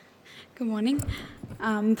Good morning.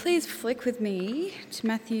 Please flick with me to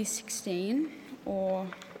Matthew 16 or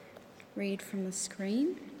read from the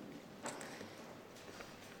screen.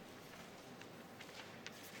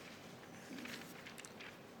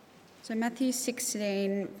 So Matthew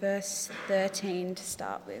 16 verse 13 to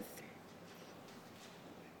start with.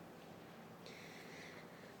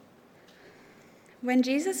 When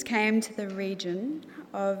Jesus came to the region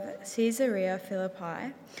of Caesarea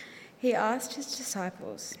Philippi, he asked his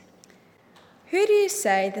disciples, "Who do you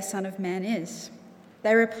say the Son of Man is?"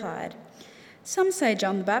 They replied, "Some say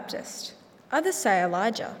John the Baptist, others say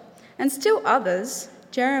Elijah, and still others,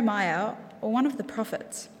 Jeremiah or one of the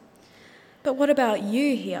prophets." "But what about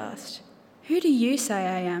you?" he asked. "Who do you say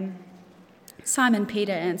I am?" Simon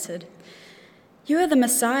Peter answered, "You are the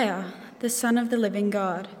Messiah, the Son of the living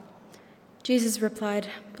God." Jesus replied,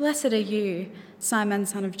 "Blessed are you, Simon,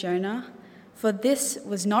 son of Jonah, for this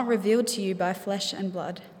was not revealed to you by flesh and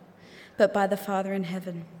blood, but by the Father in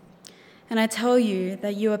heaven. And I tell you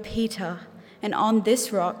that you are Peter, and on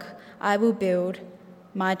this rock I will build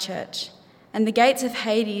my church, and the gates of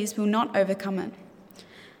Hades will not overcome it.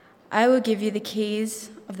 I will give you the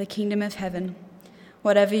keys of the kingdom of heaven.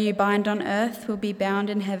 Whatever you bind on earth will be bound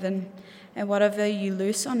in heaven, and whatever you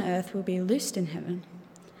loose on earth will be loosed in heaven."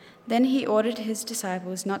 Then he ordered his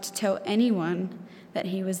disciples not to tell anyone that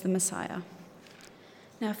he was the Messiah.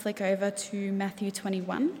 Now flick over to Matthew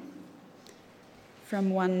 21,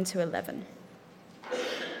 from 1 to 11.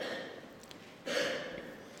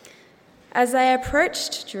 As they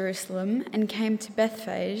approached Jerusalem and came to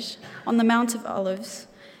Bethphage on the Mount of Olives,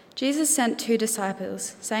 Jesus sent 2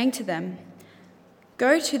 disciples, saying to them,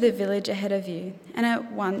 "Go to the village ahead of you, and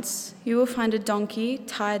at once you will find a donkey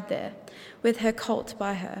tied there, with her colt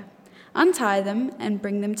by her. Untie them and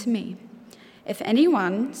bring them to me. If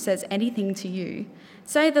anyone says anything to you,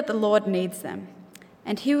 say that the Lord needs them,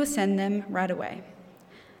 and he will send them right away."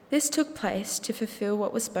 This took place to fulfill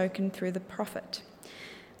what was spoken through the prophet.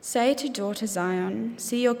 "Say to daughter Zion,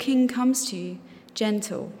 see your king comes to you,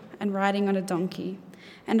 gentle and riding on a donkey,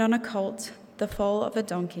 and on a colt, the foal of a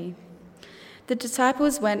donkey." The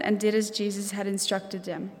disciples went and did as Jesus had instructed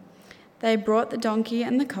them. They brought the donkey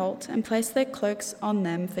and the colt and placed their cloaks on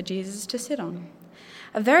them for Jesus to sit on.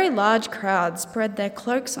 A very large crowd spread their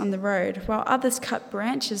cloaks on the road, while others cut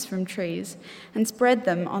branches from trees and spread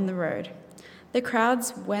them on the road. The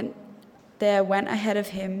crowds went ahead of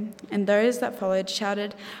him, and those that followed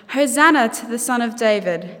shouted, "Hosanna to the Son of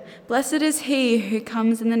David! Blessed is he who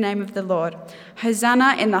comes in the name of the Lord!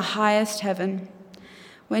 Hosanna in the highest heaven!"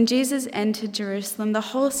 When Jesus entered Jerusalem, the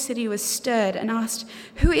whole city was stirred and asked,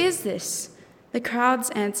 "Who is this?" The crowds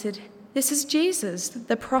answered, "This is Jesus,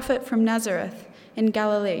 the prophet from Nazareth in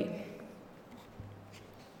Galilee."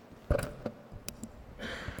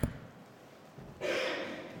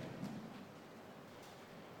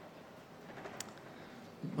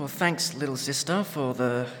 Well, thanks, little sister, for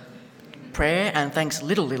the prayer, and thanks,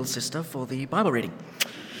 little sister, for the Bible reading.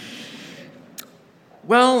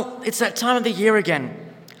 Well, it's that time of the year again,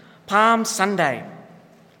 Palm Sunday.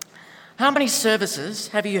 How many services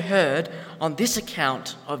have you heard on this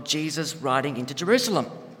account of Jesus riding into Jerusalem?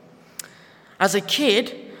 As a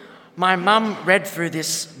kid, my mum read through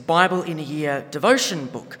this Bible in a Year devotion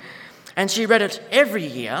book, and she read it every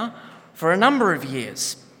year for a number of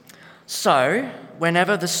years. So,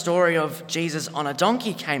 whenever the story of Jesus on a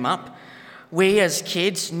donkey came up, we as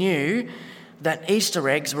kids knew that Easter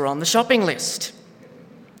eggs were on the shopping list.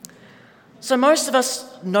 So most of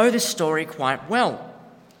us know this story quite well.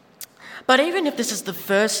 But even if this is the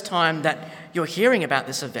first time that you're hearing about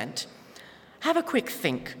this event, have a quick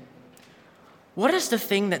think. What is the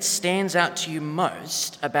thing that stands out to you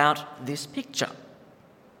most about this picture?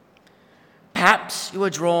 Perhaps you are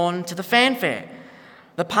drawn to the fanfare,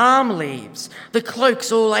 the palm leaves, the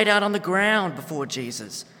cloaks all laid out on the ground before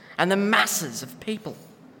Jesus, and the masses of people.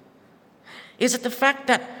 Is it the fact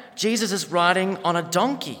that Jesus is riding on a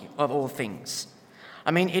donkey, of all things?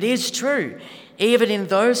 I mean, it is true. Even in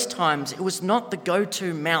those times, it was not the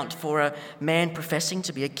go-to mount for a man professing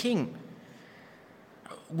to be a king.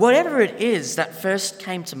 Whatever it is that first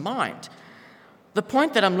came to mind, the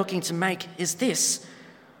point that I'm looking to make is this: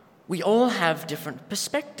 we all have different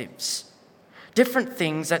perspectives, different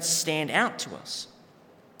things that stand out to us.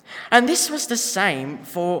 And this was the same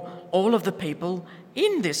for all of the people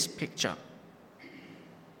in this picture.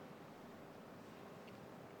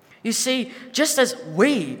 You see, just as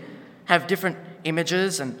we have different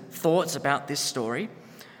images and thoughts about this story,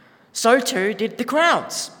 so too did the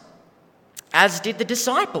crowds, as did the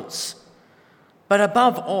disciples. But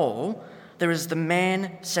above all, there is the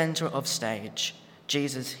man centre of stage,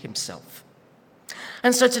 Jesus himself.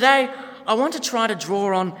 And so today, I want to try to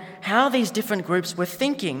draw on how these different groups were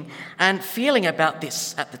thinking and feeling about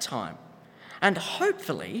this at the time. And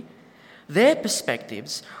hopefully, their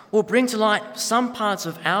perspectives will bring to light some parts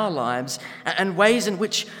of our lives and ways in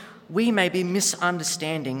which we may be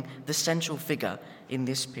misunderstanding the central figure in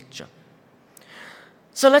this picture.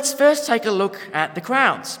 So let's first take a look at the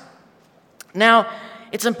crowds. Now,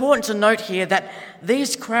 it's important to note here that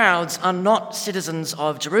these crowds are not citizens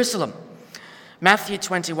of Jerusalem. Matthew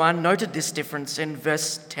 21 noted this difference in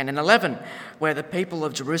verse 10 and 11, where the people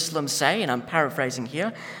of Jerusalem say, and I'm paraphrasing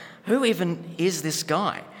here, "Who even is this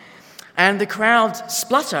guy?" And the crowd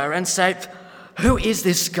splutter and say, "Who is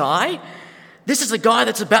this guy? This is a guy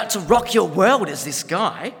that's about to rock your world, is this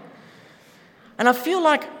guy?" And I feel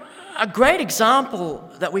like a great example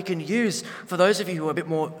that we can use for those of you who are a bit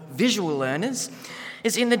more visual learners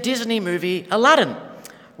is in the Disney movie Aladdin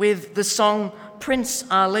with the song Prince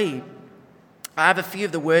Ali. I have a few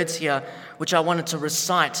of the words here which I wanted to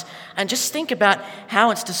recite and just think about how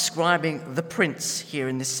it's describing the prince here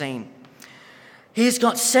in this scene. He's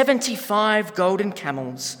got 75 golden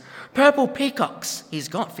camels, purple peacocks, he's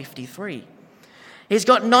got 53. He's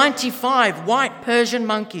got 95 white Persian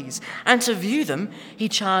monkeys, and to view them, he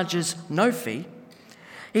charges no fee.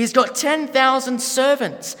 He's got 10,000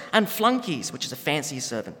 servants and flunkies, which is a fancy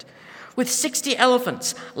servant, with 60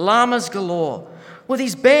 elephants, llamas galore, with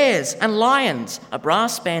his bears and lions, a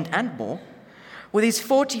brass band and more, with his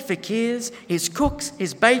 40 fakirs, his cooks,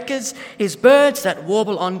 his bakers, his birds that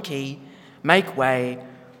warble on key, make way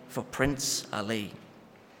for Prince Ali.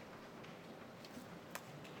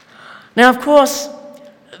 Now, of course,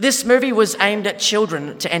 this movie was aimed at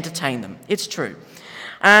children to entertain them. It's true.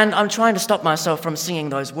 And I'm trying to stop myself from singing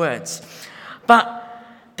those words. But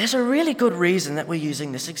there's a really good reason that we're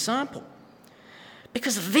using this example.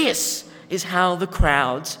 Because this is how the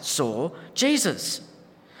crowds saw Jesus.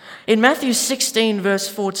 In Matthew 16, verse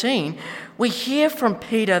 14, we hear from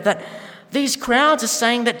Peter that these crowds are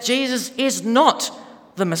saying that Jesus is not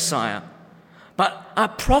the Messiah, but a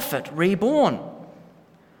prophet reborn.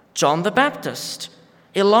 John the Baptist,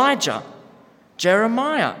 Elijah,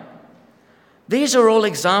 Jeremiah. These are all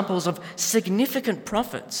examples of significant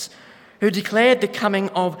prophets who declared the coming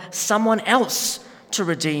of someone else to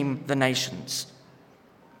redeem the nations.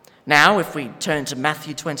 Now, if we turn to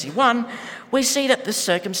Matthew 21, we see that the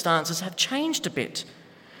circumstances have changed a bit.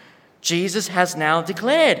 Jesus has now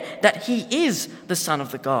declared that he is the Son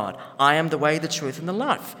of the God. I am the way, the truth, and the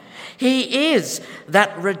life. He is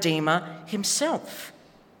that Redeemer himself.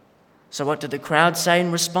 So what did the crowd say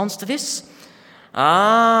in response to this?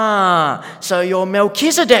 So you're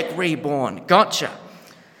Melchizedek reborn. Gotcha.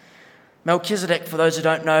 Melchizedek, for those who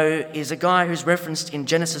don't know, is a guy who's referenced in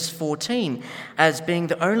Genesis 14 as being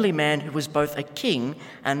the only man who was both a king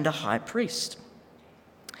and a high priest.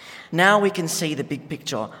 Now we can see the big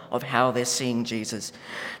picture of how they're seeing Jesus.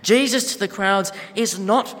 Jesus to the crowds is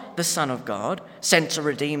not the Son of God, sent to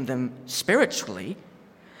redeem them spiritually.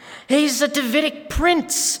 He's a Davidic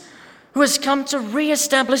prince who has come to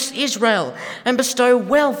re-establish Israel and bestow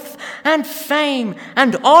wealth and fame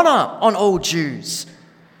and honour on all Jews.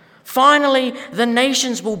 Finally, the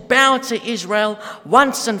nations will bow to Israel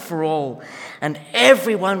once and for all, and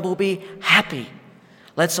everyone will be happy.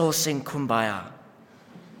 Let's all sing Kumbaya.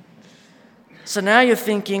 So now you're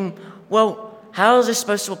thinking, well, how is this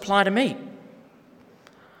supposed to apply to me?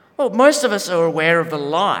 Well, most of us are aware of the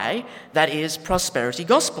lie that is prosperity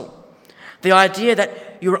gospel. The idea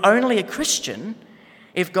that you're only a Christian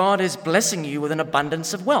if God is blessing you with an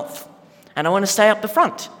abundance of wealth. And I want to say up the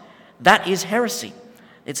front, that is heresy.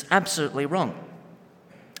 It's absolutely wrong.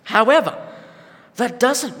 However, that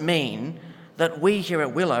doesn't mean that we here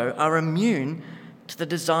at Willow are immune to the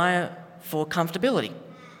desire for comfortability.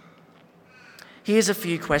 Here's a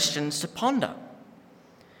few questions to ponder.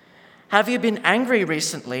 Have you been angry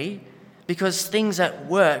recently because things at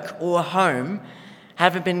work or home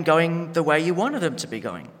haven't been going the way you wanted them to be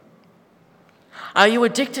going? Are you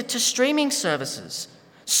addicted to streaming services,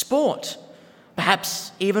 sport,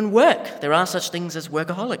 perhaps even work? There are such things as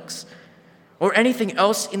workaholics. Or anything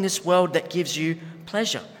else in this world that gives you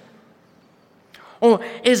pleasure? Or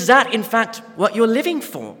is that in fact what you're living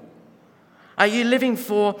for? Are you living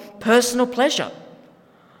for personal pleasure,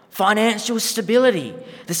 financial stability,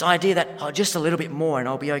 this idea that just a little bit more and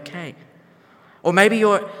I'll be okay? Or maybe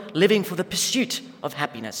you're living for the pursuit of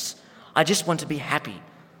happiness. I just want to be happy.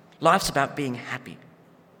 Life's about being happy.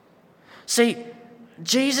 See,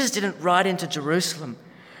 Jesus didn't ride into Jerusalem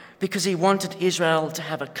because he wanted Israel to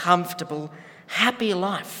have a comfortable, happy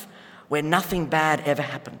life where nothing bad ever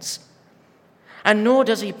happens. And nor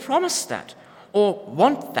does he promise that or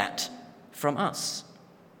want that from us.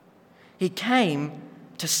 he came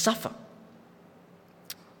to suffer.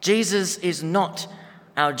 Jesus is not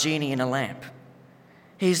our genie in a lamp.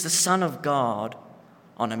 He's the Son of God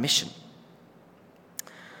on a mission.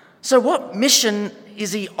 So what mission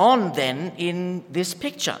is he on then in this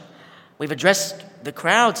picture? We've addressed the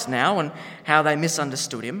crowds now and how they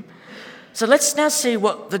misunderstood him. So let's now see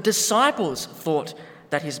what the disciples thought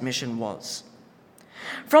that his mission was.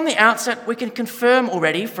 From the outset, we can confirm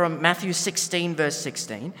already from Matthew 16, verse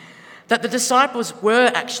 16, that the disciples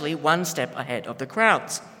were actually one step ahead of the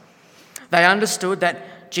crowds. They understood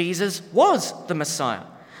that Jesus was the Messiah,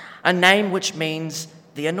 a name which means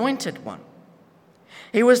the Anointed One.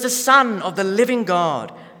 He was the Son of the living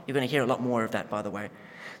God. You're going to hear a lot more of that, by the way.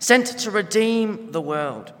 Sent to redeem the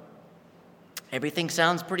world. Everything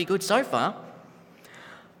sounds pretty good so far.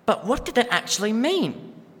 But what did that actually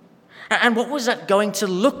mean? And what was that going to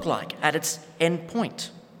look like at its end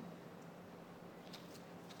point?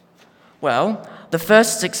 Well, the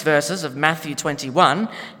first 6 verses of Matthew 21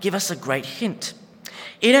 give us a great hint.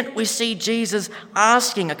 In it, we see Jesus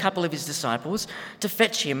asking a couple of his disciples to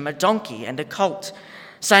fetch him a donkey and a colt,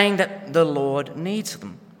 saying that the Lord needs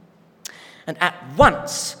them. And at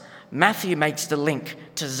once, Matthew makes the link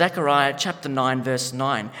to Zechariah chapter 9, verse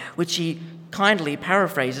 9, which he kindly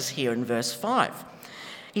paraphrases here in verse 5.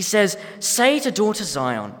 He says, "Say to daughter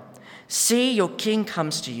Zion, see your king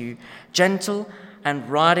comes to you, gentle and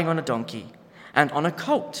riding on a donkey, and on a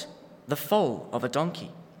colt, the foal of a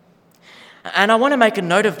donkey." And I want to make a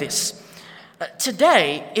note of this.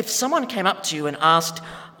 Today, if someone came up to you and asked,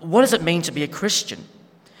 what does it mean to be a Christian?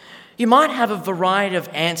 You might have a variety of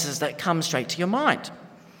answers that come straight to your mind.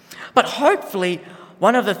 But hopefully,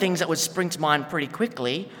 one of the things that would spring to mind pretty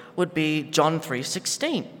quickly would be John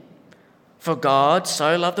 3:16. For God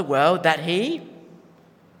so loved the world that he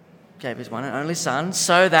gave his one and only Son,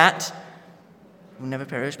 so that we'll never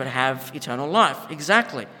perish but have eternal life.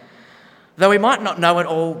 Exactly. Though we might not know it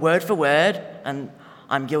all word for word, and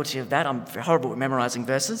I'm guilty of that, I'm horrible at memorising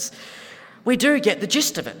verses, we do get the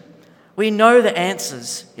gist of it. We know the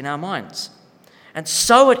answers in our minds. And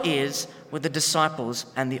so it is with the disciples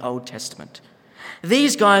and the Old Testament.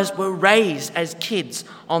 These guys were raised as kids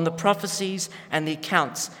on the prophecies and the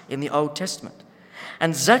accounts in the Old Testament.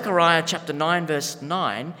 And Zechariah chapter 9, verse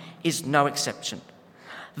 9 is no exception.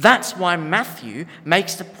 That's why Matthew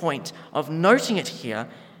makes the point of noting it here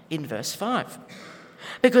in verse 5.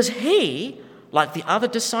 Because he, like the other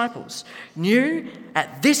disciples, knew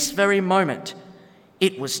at this very moment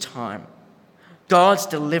it was time. God's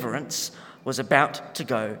deliverance was about to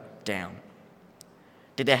go down.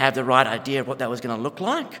 Did they have the right idea of what that was going to look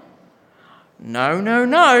like? No.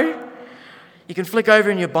 You can flick over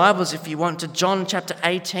in your Bibles if you want to John chapter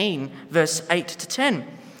 18, verse 8 to 10.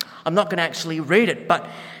 I'm not going to actually read it, but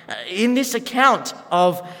in this account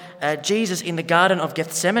of Jesus in the Garden of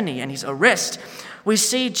Gethsemane and his arrest, we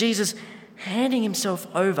see Jesus handing himself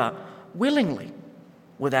over willingly,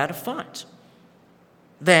 without a fight.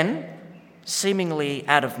 Then, seemingly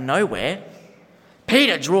out of nowhere,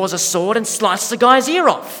 Peter draws a sword and slices the guy's ear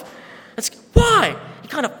off. Why?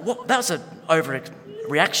 That was an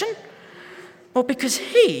overreaction. Well, because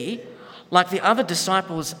he, like the other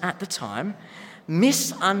disciples at the time,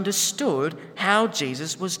 misunderstood how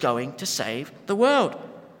Jesus was going to save the world.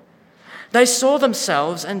 They saw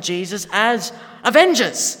themselves and Jesus as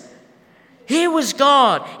avengers. Here was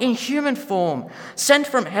God in human form, sent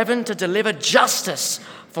from heaven to deliver justice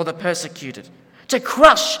for the persecuted, to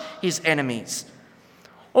crush his enemies.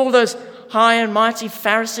 All those high and mighty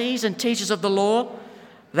Pharisees and teachers of the law,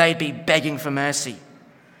 they'd be begging for mercy.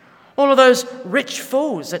 All of those rich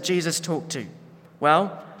fools that Jesus talked to,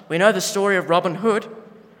 well, we know the story of Robin Hood.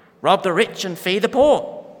 Rob the rich and feed the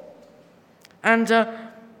poor. And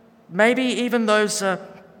maybe even those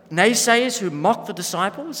naysayers who mocked the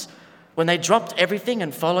disciples when they dropped everything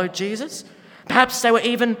and followed Jesus. Perhaps they were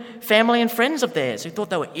even family and friends of theirs who thought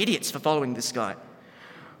they were idiots for following this guy.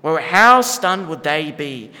 Well, how stunned would they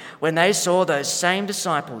be when they saw those same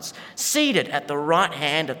disciples seated at the right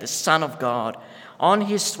hand of the Son of God on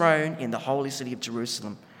his throne in the holy city of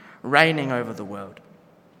Jerusalem, reigning over the world.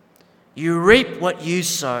 You reap what you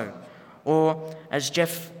sow, or as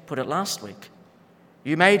Jeff put it last week,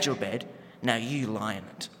 you made your bed, now you lie in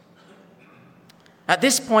it. At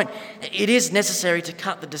this point, it is necessary to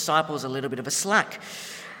cut the disciples a little bit of a slack.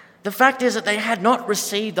 The fact is that they had not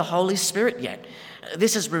received the Holy Spirit yet.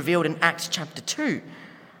 This is revealed in Acts chapter 2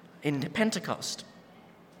 in Pentecost.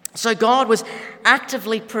 So God was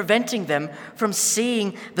actively preventing them from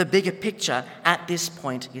seeing the bigger picture at this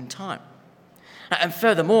point in time. And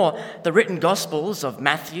furthermore, the written Gospels of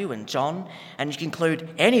Matthew and John, and you can include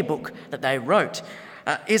any book that they wrote,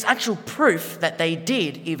 is actual proof that they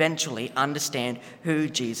did eventually understand who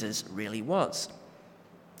Jesus really was.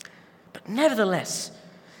 But nevertheless,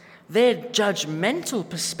 their judgmental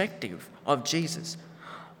perspective of Jesus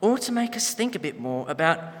ought to make us think a bit more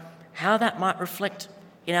about how that might reflect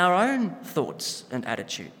in our own thoughts and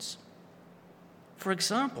attitudes. For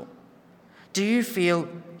example, do you feel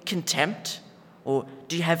contempt or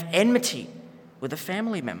do you have enmity with a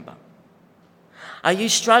family member? Are you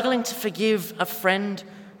struggling to forgive a friend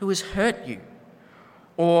who has hurt you?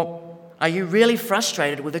 Or are you really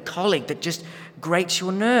frustrated with a colleague that just grates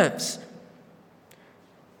your nerves?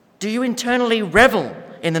 Do you internally revel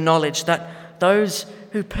in the knowledge that those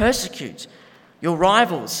who persecute, your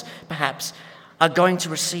rivals perhaps, are going to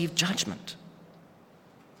receive judgment?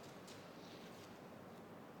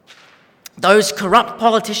 Those corrupt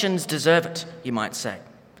politicians deserve it, you might say.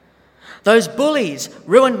 Those bullies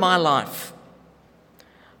ruined my life.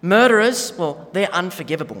 Murderers, well, they're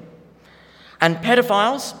unforgivable. And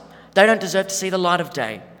pedophiles, they don't deserve to see the light of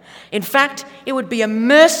day. In fact, it would be a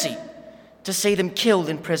mercy to see them killed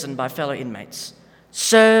in prison by fellow inmates.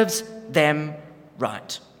 Serves them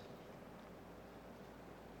right.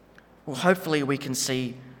 Well, hopefully we can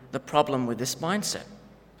see the problem with this mindset.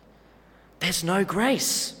 There's no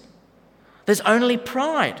grace. There's only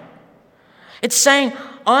pride. It's saying,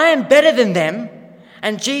 I am better than them,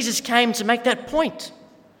 and Jesus came to make that point.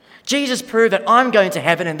 Jesus proved that I'm going to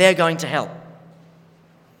heaven and they're going to hell.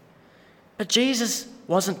 But Jesus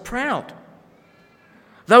wasn't proud.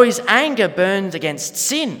 Though his anger burned against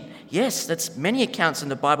sin, yes, that's many accounts in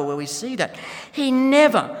the Bible where we see that, he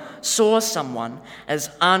never saw someone as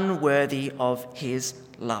unworthy of his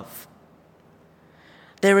love.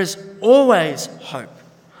 There is always hope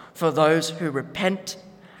for those who repent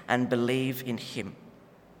and believe in him.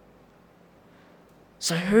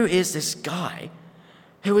 So who is this guy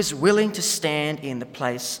who is willing to stand in the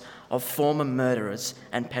place of former murderers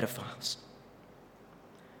and pedophiles?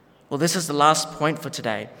 Well, this is the last point for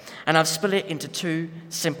today, and I've split it into two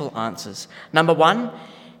simple answers. Number one,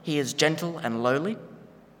 he is gentle and lowly.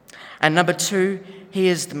 And number two, he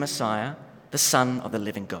is the Messiah, the Son of the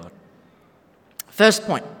living God. First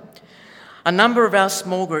point, a number of our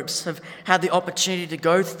small groups have had the opportunity to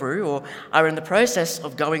go through or are in the process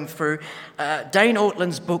of going through Dane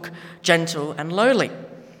Ortland's book, Gentle and Lowly.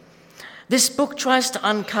 This book tries to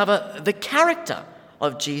uncover the character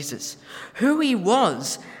of Jesus, who he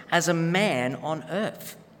was as a man on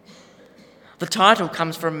earth. The title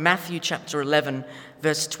comes from Matthew chapter 11,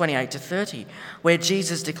 verse 28 to 30, where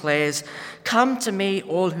Jesus declares, "Come to me,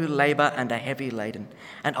 all who labour and are heavy laden,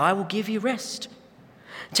 and I will give you rest.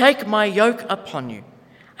 Take my yoke upon you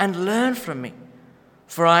and learn from me,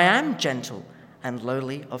 for I am gentle and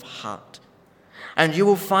lowly of heart, and you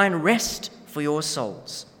will find rest for your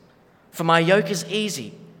souls. For my yoke is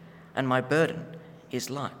easy and my burden is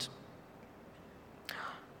light."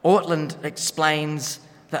 Ortland explains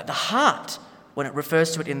that the heart, when it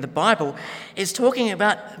refers to it in the Bible, is talking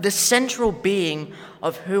about the central being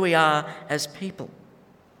of who we are as people.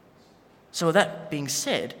 So with that being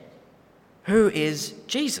said, who is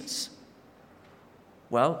Jesus?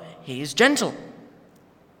 Well, he is gentle,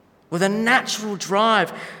 with a natural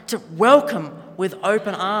drive to welcome with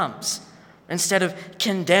open arms instead of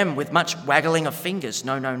condemn with much waggling of fingers.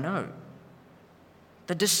 No, no, no.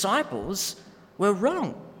 The disciples were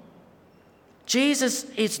wrong. Jesus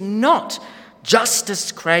is not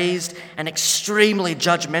justice-crazed and extremely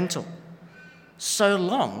judgmental, so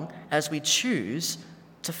long as we choose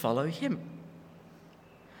to follow him.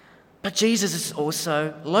 But Jesus is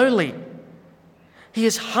also lowly. He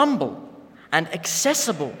is humble and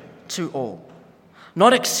accessible to all,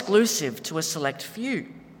 not exclusive to a select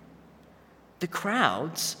few. The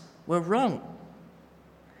crowds were wrong.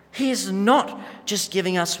 He is not just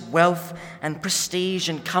giving us wealth and prestige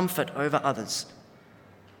and comfort over others.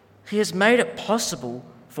 He has made it possible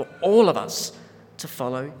for all of us to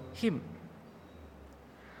follow him.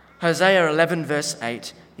 Hosea 11 verse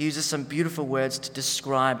 8 uses some beautiful words to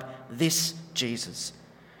describe this Jesus.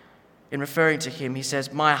 In referring to him, he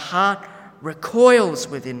says, "My heart recoils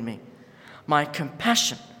within me. My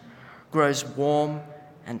compassion grows warm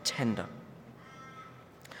and tender."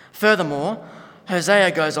 Furthermore,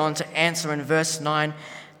 Hosea goes on to answer in verse 9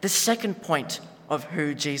 the second point of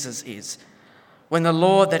who Jesus is. When the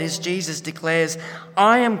Lord, that is Jesus, declares,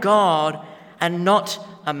 "I am God and not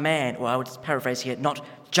a man," or I would paraphrase here, not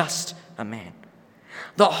just a man,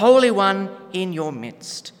 "the Holy One in your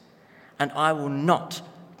midst, and I will not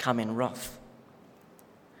come in wrath."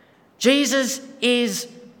 Jesus is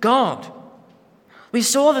God, We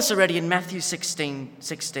saw this already in Matthew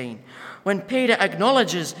 16:16, when Peter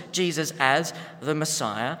acknowledges Jesus as the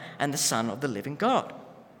Messiah and the Son of the living God.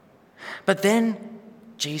 But then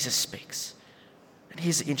Jesus speaks. And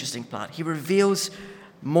here's the interesting part. He reveals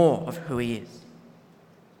more of who he is.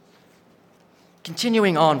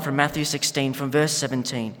 Continuing on from Matthew 16, from verse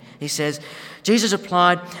 17, he says, Jesus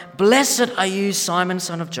replied, "Blessed are you, Simon,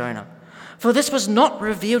 son of Jonah, for this was not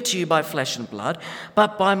revealed to you by flesh and blood,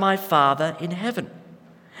 but by my Father in heaven.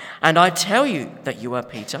 And I tell you that you are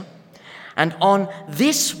Peter, and on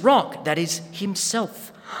this rock, that is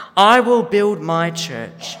himself, I will build my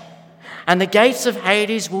church, and the gates of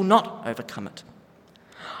Hades will not overcome it.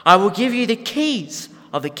 I will give you the keys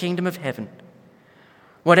of the kingdom of heaven.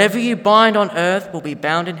 Whatever you bind on earth will be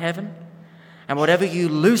bound in heaven, and whatever you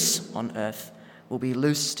loose on earth will be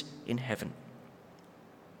loosed in heaven."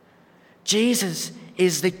 Jesus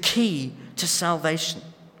is the key to salvation.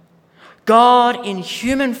 God in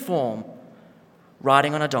human form,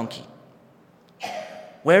 riding on a donkey.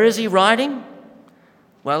 Where is he riding?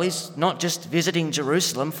 Well, he's not just visiting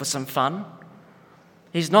Jerusalem for some fun.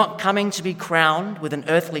 He's not coming to be crowned with an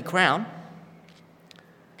earthly crown.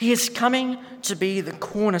 He is coming to be the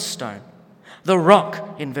cornerstone, the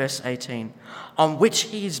rock in verse 18, on which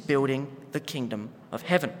he is building the kingdom of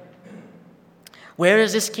heaven. Where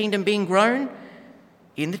is this kingdom being grown?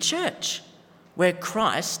 In the church, where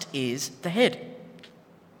Christ is the head.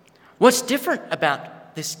 What's different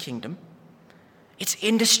about this kingdom? It's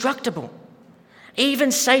indestructible.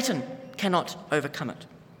 Even Satan cannot overcome it.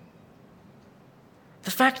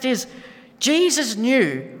 The fact is, Jesus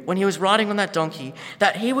knew when he was riding on that donkey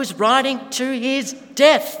that he was riding to his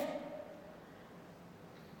death.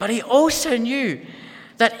 But he also knew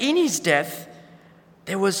that in his death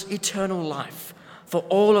there was eternal life for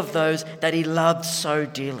all of those that he loved so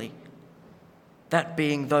dearly, that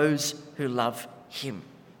being those who love him.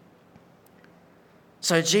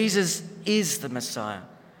 So Jesus is the Messiah,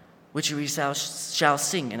 which we shall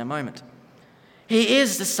sing in a moment. He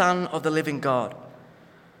is the Son of the living God.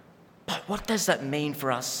 But what does that mean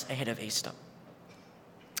for us ahead of Easter?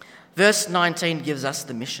 Verse 19 gives us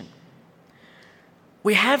the mission.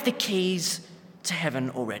 We have the keys to heaven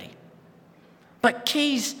already. But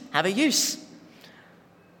keys have a use.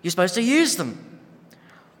 You're supposed to use them.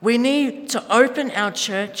 We need to open our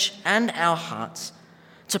church and our hearts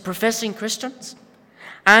to professing Christians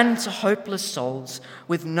and to hopeless souls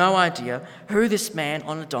with no idea who this man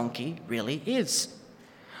on a donkey really is.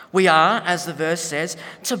 We are, as the verse says,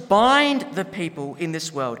 to bind the people in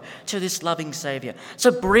this world to this loving Saviour,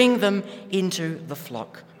 to bring them into the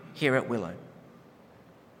flock here at Willow.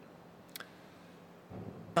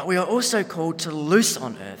 But we are also called to loose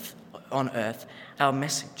on earth our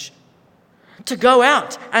message, to go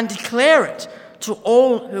out and declare it to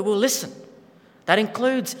all who will listen. That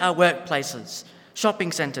includes our workplaces,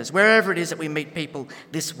 shopping centres, wherever it is that we meet people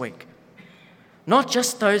this week. Not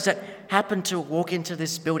just those that happen to walk into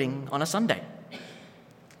this building on a Sunday.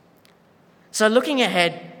 So looking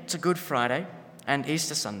ahead to Good Friday and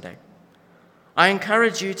Easter Sunday, I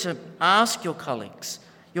encourage you to ask your colleagues,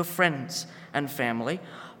 your friends and family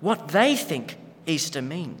what they think Easter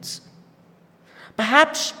means.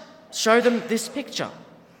 Perhaps show them this picture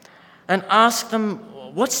and ask them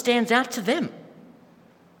what stands out to them.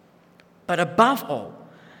 But above all,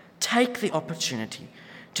 take the opportunity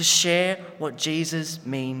to share what Jesus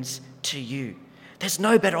means to you. There's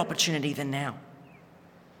no better opportunity than now.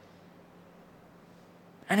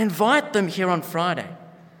 And invite them here on Friday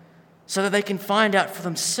so that they can find out for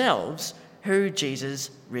themselves who Jesus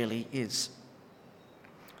really is.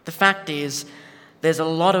 The fact is, there's a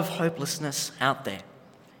lot of hopelessness out there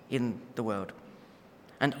in the world,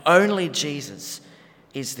 and only Jesus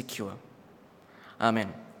is the cure.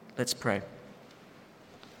 Amen. Let's pray.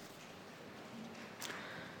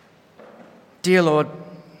 Dear Lord,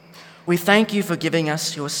 we thank you for giving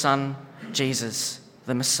us your Son, Jesus,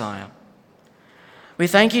 the Messiah. We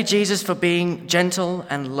thank you, Jesus, for being gentle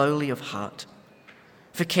and lowly of heart,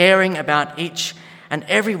 for caring about each and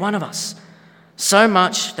every one of us so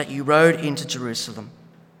much that you rode into Jerusalem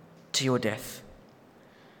to your death.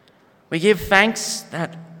 We give thanks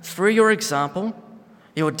that through your example,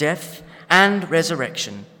 your death and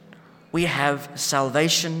resurrection, we have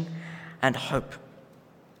salvation and hope.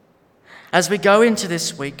 As we go into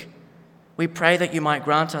this week, we pray that you might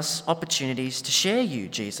grant us opportunities to share you,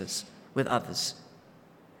 Jesus, with others.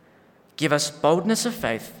 Give us boldness of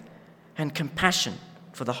faith and compassion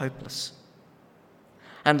for the hopeless.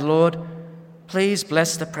 And Lord, please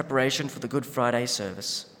bless the preparation for the Good Friday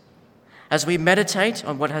service. As we meditate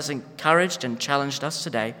on what has encouraged and challenged us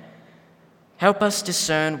today, help us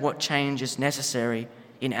discern what change is necessary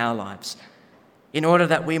in our lives in order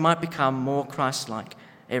that we might become more Christ-like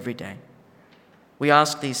every day. We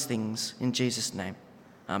ask these things in Jesus' name.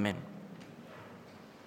 Amen.